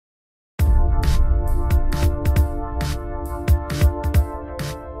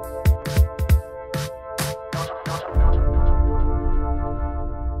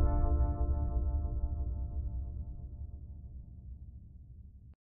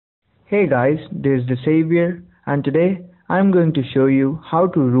Hey guys, this is the Savior and today I'm going to show you how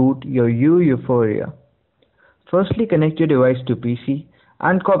to root your YU Yuphoria. Firstly, connect your device to PC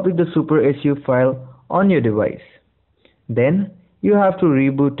and copy the super SU file on your device. Then you have to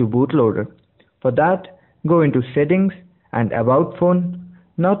reboot to bootloader. For that, go into Settings and About Phone.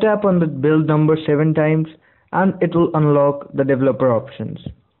 Now tap on the build number 7 times and it will unlock the developer options.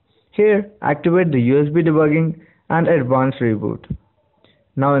 Here, activate the USB debugging and advanced reboot.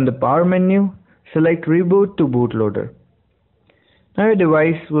 Now in the power menu, select reboot to bootloader. Now your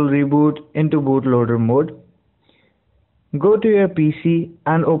device will reboot into bootloader mode. Go to your PC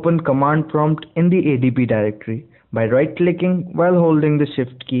and open command prompt in the ADB directory by right-clicking while holding the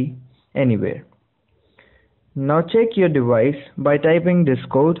shift key anywhere. Now check your device by typing this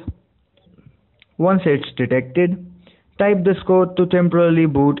code. Once it's detected, type this code to temporarily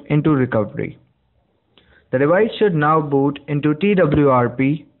boot into recovery. The device should now boot into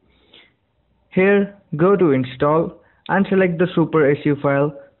TWRP. Here, go to Install and select the super SU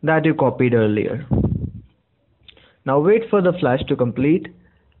file that you copied earlier. Now wait for the flash to complete,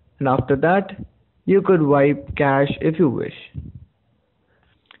 and after that, you could wipe cache if you wish.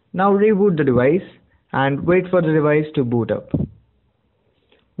 Now reboot the device and wait for the device to boot up.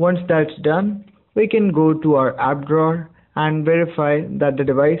 Once that's done, we can go to our app drawer and verify that the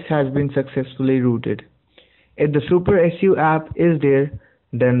device has been successfully rooted. If the super SU app is there,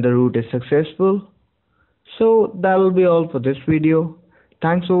 then the root is successful. So that will be all for this video.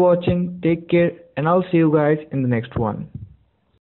 Thanks for watching, take care, and I'll see you guys in the next one.